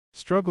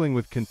Struggling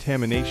with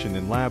contamination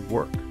in lab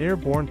work.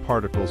 Airborne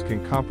particles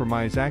can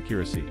compromise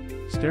accuracy.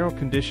 Sterile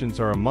conditions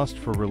are a must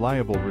for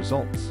reliable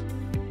results.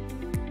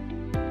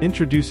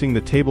 Introducing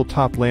the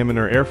tabletop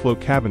laminar airflow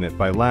cabinet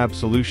by Lab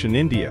Solution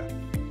India.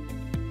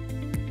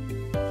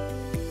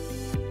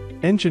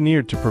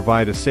 Engineered to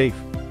provide a safe,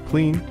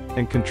 clean,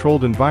 and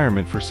controlled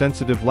environment for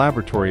sensitive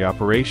laboratory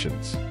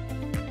operations.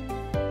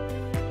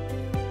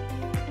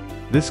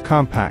 This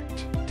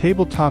compact,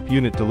 tabletop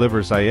unit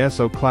delivers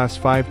ISO Class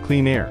 5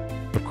 clean air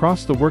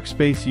across the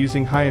workspace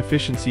using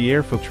high-efficiency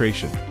air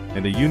filtration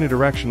and a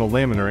unidirectional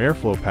laminar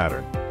airflow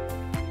pattern.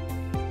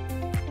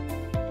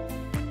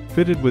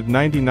 Fitted with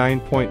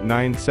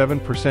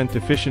 99.97%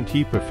 efficient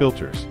HEPA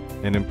filters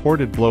and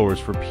imported blowers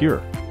for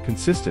pure,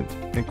 consistent,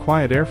 and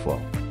quiet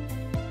airflow.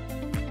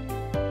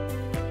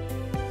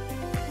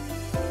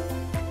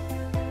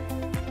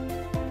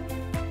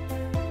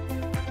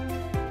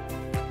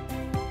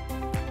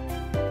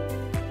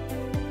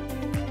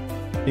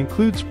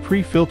 Includes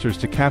pre-filters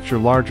to capture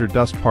larger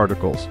dust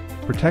particles,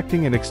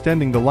 protecting and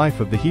extending the life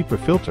of the HEPA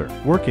filter.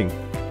 Working,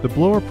 the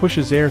blower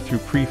pushes air through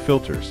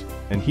pre-filters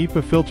and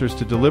HEPA filters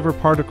to deliver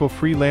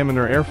particle-free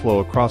laminar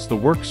airflow across the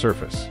work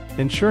surface,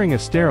 ensuring a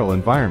sterile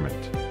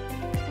environment.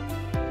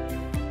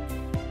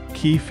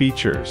 Key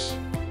features.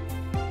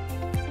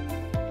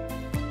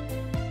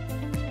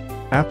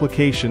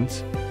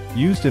 Applications: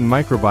 used in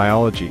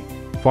microbiology,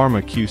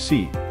 pharma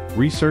QC,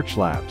 research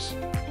labs.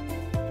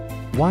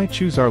 Why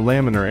choose our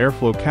laminar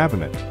airflow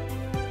cabinet?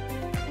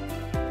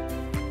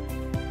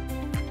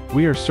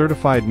 We are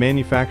certified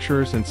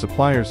manufacturers and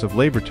suppliers of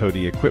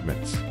laboratory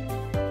equipments.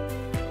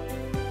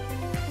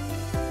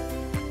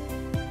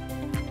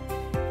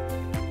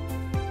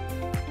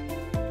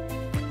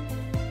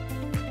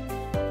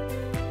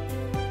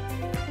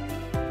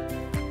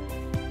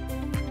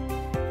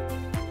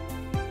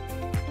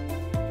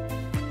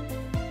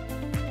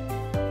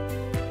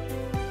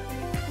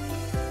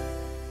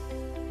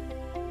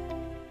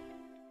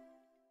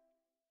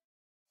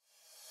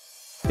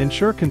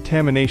 Ensure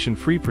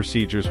contamination-free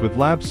procedures with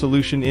Lab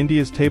Solution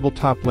India's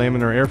tabletop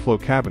laminar airflow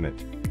cabinet,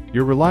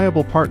 your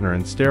reliable partner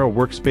in sterile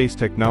workspace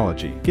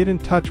technology. Get in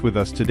touch with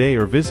us today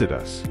or visit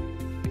us.